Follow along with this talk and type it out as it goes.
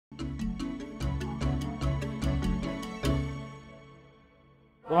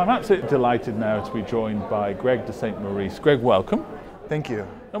Well, I'm absolutely delighted now to be joined by Greg de St. Maurice. Greg, welcome. Thank you.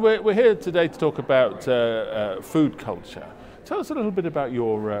 And we're here today to talk about food culture. Tell us a little bit about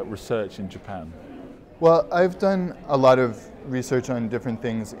your research in Japan. Well, I've done a lot of research on different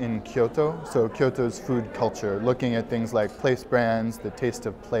things in Kyoto. So Kyoto's food culture, looking at things like place brands, the taste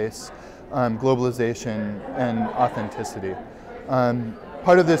of place, globalization, and authenticity.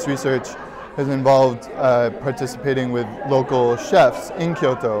 Part of this research has involved participating with local chefs in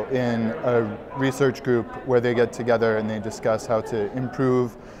Kyoto in a research group where they get together and they discuss how to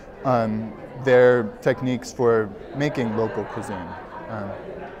improve their techniques for making local cuisine.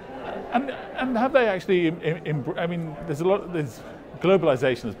 And have they actually? I mean, there's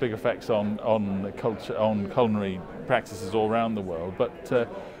globalization has big effects on culture, on culinary practices all around the world. But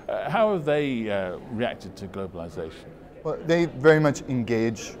how have they reacted to globalization? Well, they very much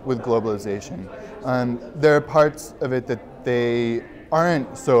engage with globalization. There are parts of it that they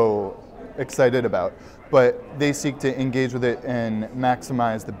aren't so excited about, but they seek to engage with it and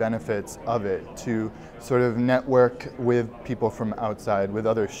maximize the benefits of it, to sort of network with people from outside, with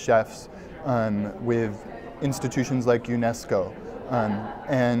other chefs, with institutions like UNESCO.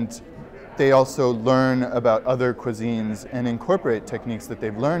 And they also learn about other cuisines and incorporate techniques that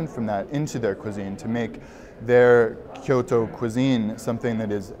they've learned from that into their cuisine to make their Kyoto cuisine something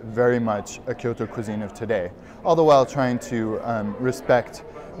that is very much a Kyoto cuisine of today, all the while trying to respect,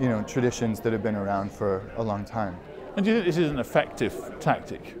 traditions that have been around for a long time. And do you think this is an effective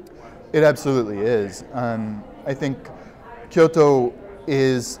tactic? It absolutely is. I think Kyoto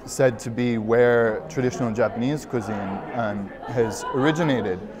is said to be where traditional Japanese cuisine has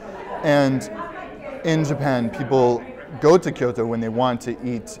originated. And in Japan, people go to Kyoto when they want to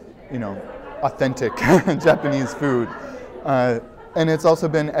eat, authentic Japanese food. And it's also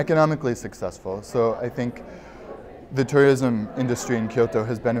been economically successful. So I think the tourism industry in Kyoto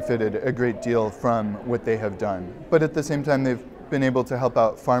has benefited a great deal from what they have done. But at the same time, they've been able to help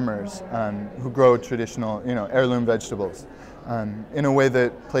out farmers who grow traditional, heirloom vegetables in a way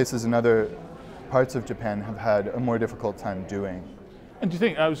that places in other parts of Japan have had a more difficult time doing. And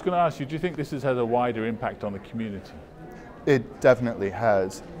I was going to ask you, do you think this has had a wider impact on the community? It definitely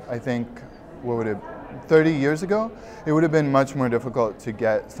has. I think, 30 years ago, it would have been much more difficult to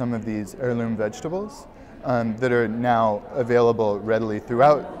get some of these heirloom vegetables that are now available readily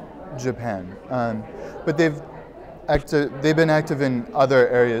throughout Japan. But they've been active in other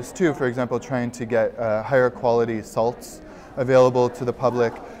areas too, for example, trying to get higher quality salts available to the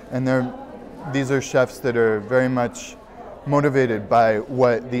public. And these are chefs that are very much motivated by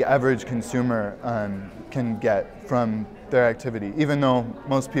what the average consumer can get from their activity, even though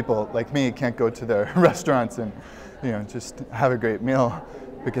most people like me can't go to their restaurants and just have a great meal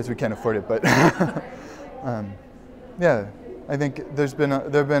because we can't afford it. But yeah, I think there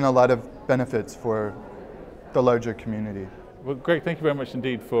have been a lot of benefits for the larger community. Well, Greg, thank you very much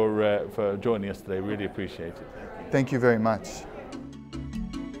indeed for joining us today. Really appreciate it. Thank you very much.